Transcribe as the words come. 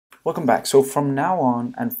Welcome back. So from now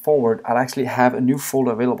on and forward, I'll actually have a new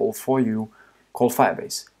folder available for you called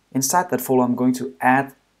Firebase. Inside that folder, I'm going to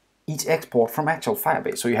add each export from actual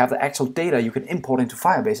Firebase. So you have the actual data you can import into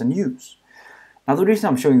Firebase and use. Now the reason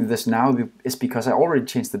I'm showing you this now is because I already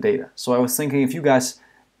changed the data. So I was thinking if you guys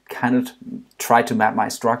kind of try to map my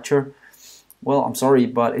structure, well, I'm sorry,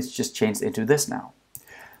 but it's just changed into this now.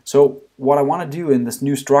 So what I want to do in this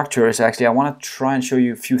new structure is actually I want to try and show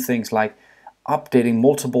you a few things like updating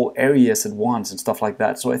multiple areas at once and stuff like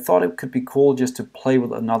that. So I thought it could be cool just to play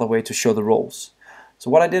with another way to show the roles.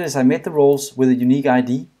 So what I did is I made the roles with a unique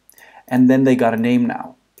ID and then they got a name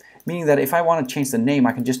now. Meaning that if I want to change the name,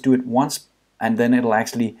 I can just do it once and then it'll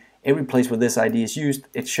actually, every place where this ID is used,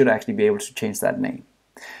 it should actually be able to change that name.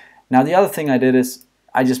 Now the other thing I did is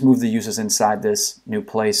I just moved the users inside this new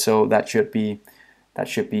place, so that should be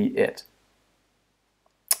it.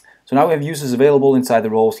 So now we have users available inside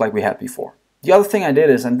the roles like we had before. The other thing I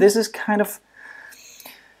did is, and this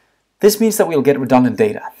means that we'll get redundant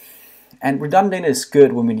data. And redundant data is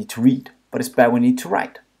good when we need to read, but it's bad when we need to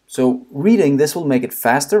write. So reading this will make it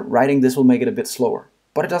faster, writing this will make it a bit slower.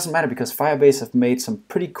 But it doesn't matter because Firebase have made some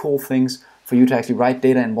pretty cool things for you to actually write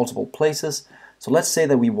data in multiple places. So let's say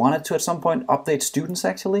that we wanted to at some point update students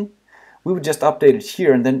actually. We would just update it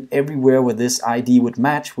here and then everywhere where this ID would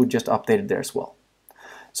match, would just update it there as well.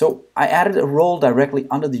 So I added a role directly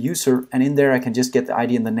under the user and in there I can just get the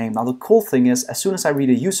ID and the name. Now the cool thing is as soon as I read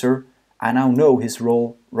a user, I now know his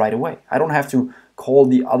role right away. I don't have to call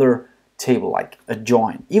the other table like a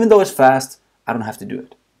join. Even though it's fast, I don't have to do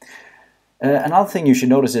it. Another thing you should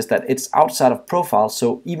notice is that it's outside of profile,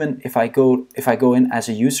 so even if I go in as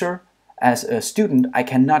a user, as a student, I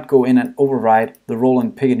cannot go in and override the role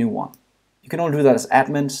and pick a new one. You can only do that as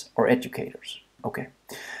admins or educators. Okay,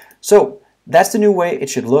 so that's the new way it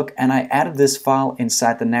should look, and I added this file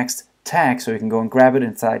inside the next tag, so you can go and grab it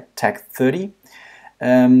inside tag 30.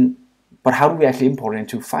 But how do we actually import it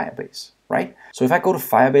into Firebase, right? So if I go to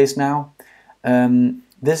Firebase now,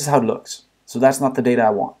 this is how it looks. So that's not the data I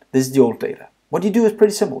want. This is the old data. What you do is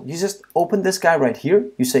pretty simple. You just open this guy right here,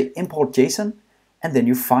 you say import JSON, and then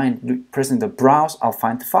you find, pressing the browse, I'll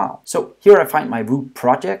find the file. So here I find my root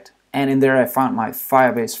project, and in there I found my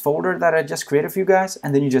Firebase folder that I just created for you guys,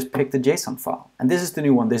 and then you just pick the JSON file. And this is the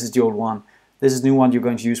new one, this is the old one. This is the new one you're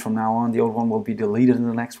going to use from now on. The old one will be deleted in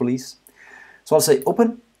the next release. So I'll say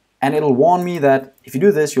open, and it'll warn me that if you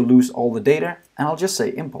do this, you'll lose all the data, and I'll just say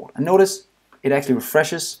import. And notice it actually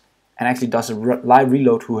refreshes and actually does a live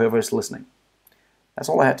reload to whoever is listening. That's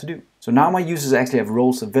all I had to do. So now my users actually have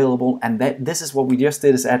roles available, and this is what we just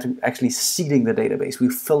did, is actually seeding the database. We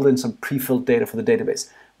filled in some pre-filled data for the database.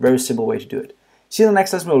 Very simple way to do it. See you in the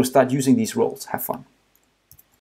next lesson where we'll start using these roles. Have fun.